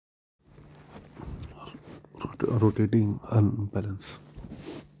rotating unbalance.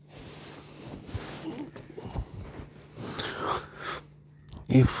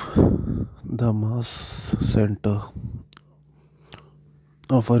 If the mass center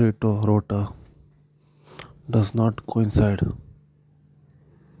of a rotor does not coincide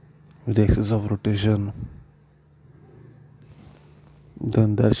with the axis of rotation,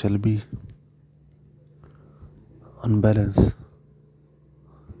 then there shall be unbalance.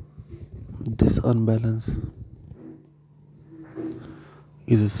 This unbalance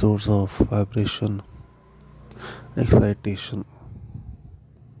is a source of vibration, excitation.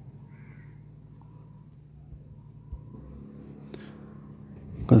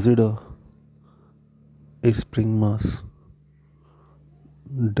 Consider a spring mass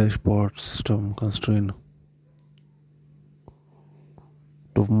dashboard system constrained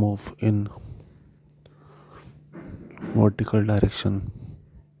to move in vertical direction.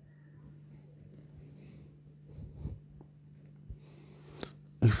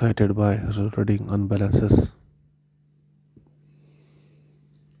 Excited by rotating unbalances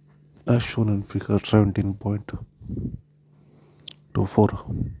as shown in figure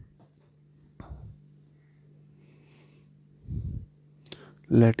 17.24.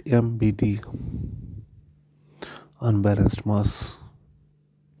 Let M be the unbalanced mass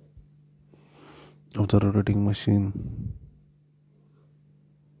of the rotating machine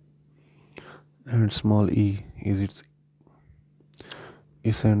and small e is its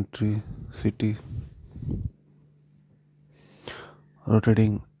eccentricity,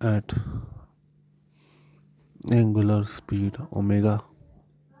 rotating at angular speed omega.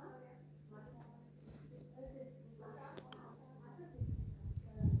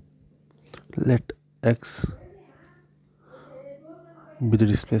 Let x be the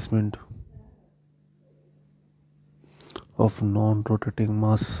displacement of non-rotating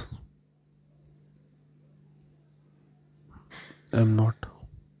mass m naught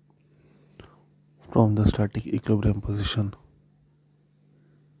from the static equilibrium position.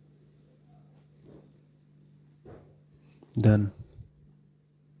 Then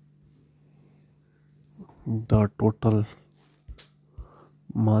the total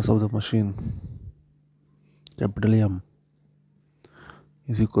mass of the machine, capital M,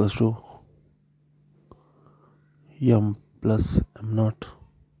 is equals to m plus m naught.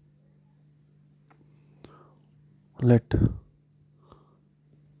 Let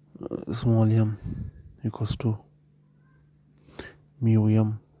small m equals to mu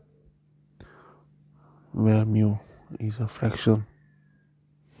m, where mu is a fraction.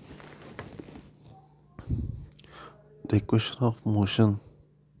 The equation of motion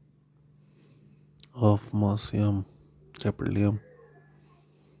of mass m, capital M,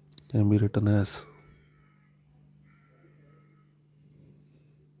 can be written as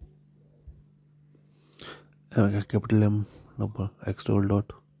capital M double x double dot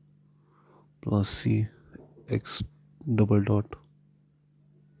plus c x double dot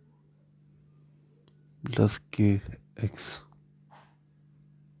plus k x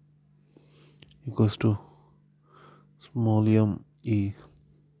equals to small m e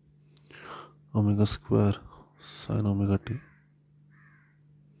omega square sin omega t.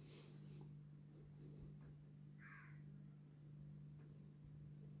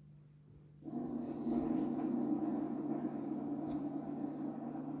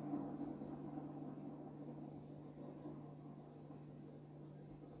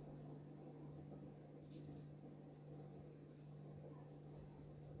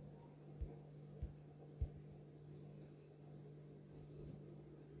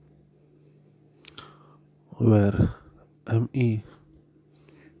 Where me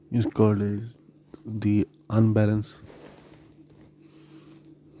is called as the unbalance.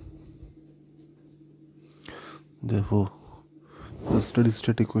 Therefore, the steady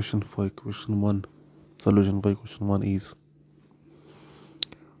state equation for equation 1, solution for equation 1 is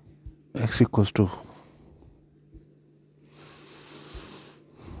x equals to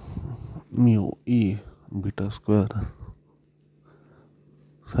mu e beta square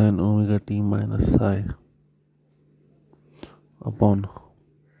sin omega t minus psi upon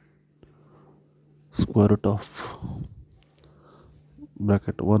square root of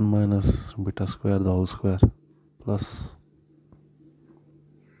bracket 1 minus beta square the whole square plus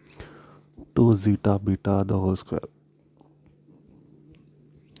 2 zeta beta the whole square.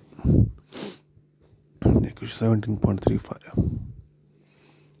 Equation 17.35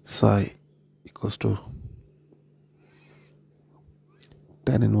 psi equals to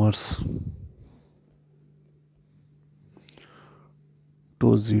tan inverse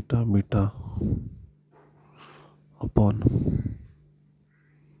 2 zeta beta upon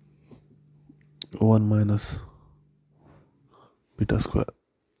 1 minus beta square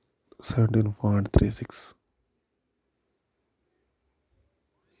 17.36.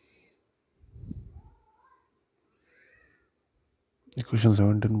 Equation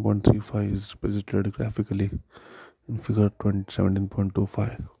 17.35 is represented graphically in figure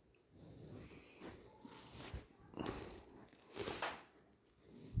 17.25.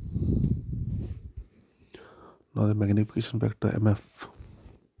 Now the magnification factor MF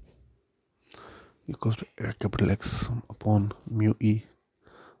equals to capital X upon mu E,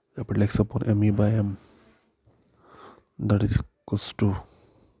 capital X upon ME by M, that is equals to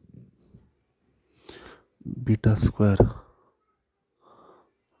beta square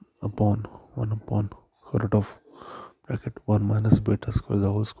upon 1 upon square root of bracket 1 minus beta square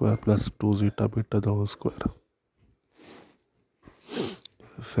the whole square plus 2 zeta beta the whole square.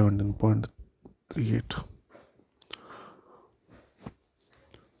 17.38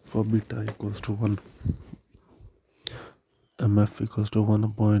 for beta equals to 1, MF equals to 1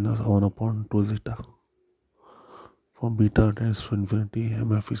 upon 2 zeta. For beta tends to infinity,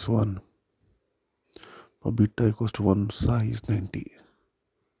 MF is 1. For beta equals to 1, psi is 90.